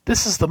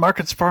This is the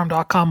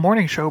MarketsFarm.com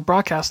morning show,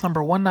 broadcast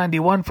number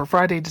 191 for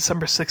Friday,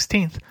 December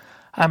 16th.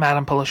 I'm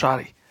Adam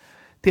Pilasciatti.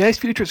 The ICE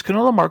futures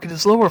canola market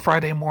is lower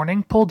Friday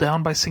morning, pulled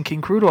down by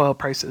sinking crude oil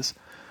prices.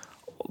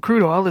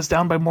 Crude oil is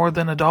down by more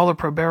than $1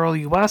 per barrel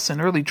U.S.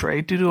 in early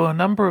trade due to a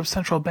number of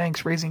central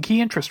banks raising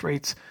key interest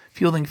rates,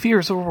 fueling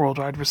fears of a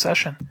worldwide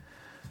recession.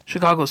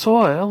 Chicago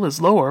soy oil is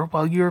lower,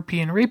 while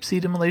European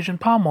rapeseed and Malaysian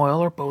palm oil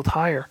are both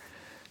higher.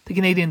 The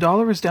Canadian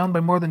dollar is down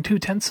by more than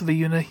 0.2 of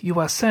a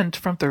U.S. cent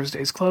from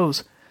Thursday's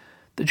close.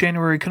 The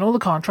January canola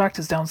contract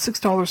is down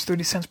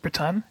 $6.30 per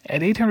ton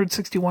at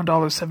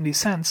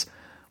 $861.70,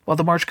 while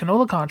the March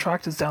canola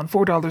contract is down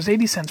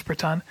 $4.80 per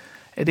ton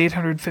at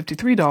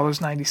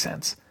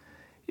 $853.90.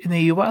 In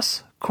the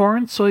U.S.,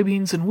 corn,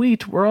 soybeans, and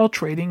wheat were all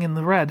trading in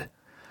the red.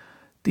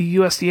 The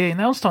USDA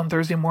announced on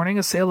Thursday morning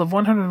a sale of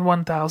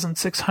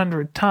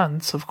 101,600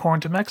 tons of corn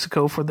to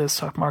Mexico for this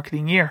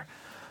marketing year.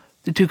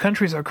 The two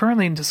countries are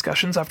currently in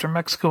discussions after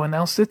Mexico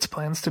announced its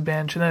plans to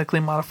ban genetically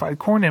modified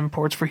corn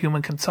imports for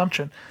human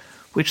consumption,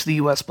 which the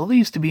U.S.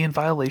 believes to be in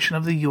violation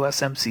of the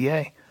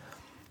USMCA.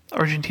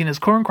 Argentina's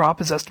corn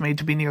crop is estimated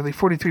to be nearly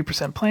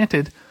 43%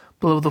 planted,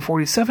 below the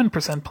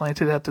 47%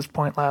 planted at this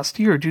point last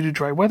year due to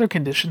dry weather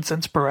conditions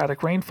and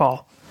sporadic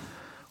rainfall.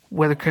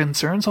 Weather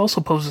concerns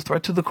also pose a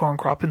threat to the corn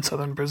crop in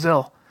southern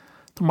Brazil.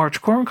 The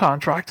March corn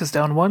contract is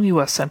down 1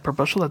 U.S. cent per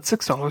bushel at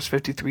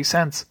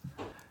 $6.53.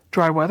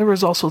 Dry weather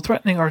is also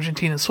threatening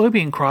Argentina's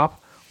soybean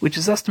crop, which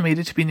is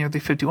estimated to be nearly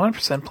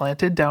 51%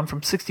 planted, down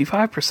from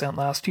 65%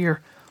 last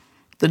year.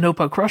 The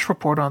NOPA crush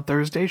report on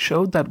Thursday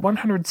showed that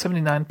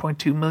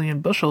 179.2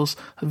 million bushels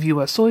of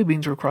U.S.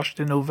 soybeans were crushed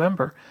in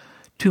November,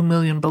 2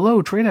 million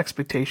below trade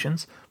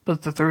expectations,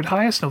 but the third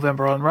highest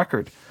November on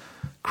record.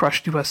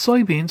 Crushed U.S.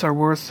 soybeans are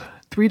worth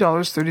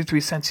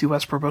 $3.33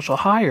 U.S. per bushel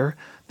higher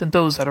than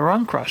those that are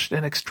uncrushed,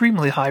 an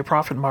extremely high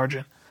profit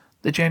margin.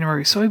 The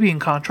January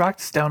soybean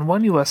contract is down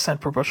 1 U.S. cent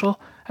per bushel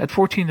at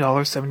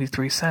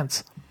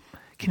 $14.73.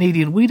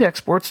 Canadian wheat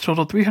exports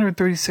totaled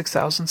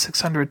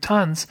 336,600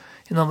 tons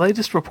in the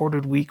latest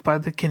reported week by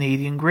the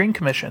Canadian Grain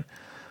Commission,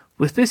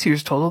 with this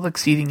year's total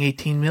exceeding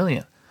 18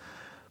 million.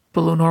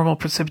 Below normal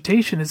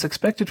precipitation is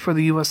expected for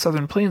the U.S.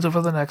 Southern Plains over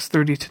the next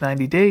 30 to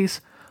 90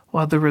 days,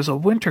 while there is a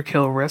winter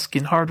kill risk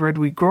in hard red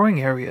wheat growing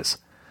areas.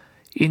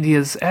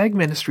 India's Ag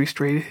Ministry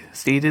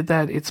stated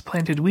that its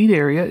planted wheat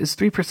area is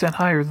 3%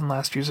 higher than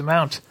last year's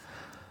amount.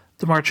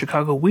 The March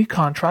Chicago wheat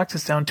contract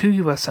is down 2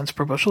 U.S. cents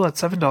per bushel at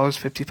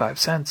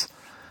 $7.55.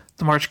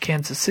 The March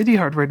Kansas City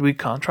hard red wheat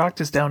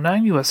contract is down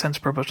 9 U.S. cents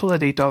per bushel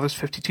at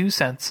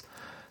 $8.52.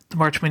 The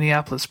March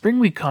Minneapolis spring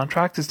wheat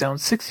contract is down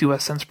 6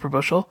 U.S. cents per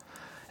bushel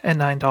at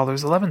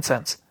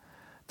 $9.11.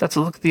 That's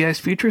a look at the ICE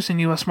futures in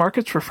U.S.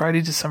 markets for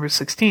Friday, December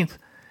 16th.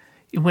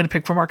 In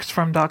Winnipeg for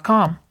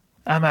MarketsFarm.com,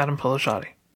 I'm Adam Pilasciatti.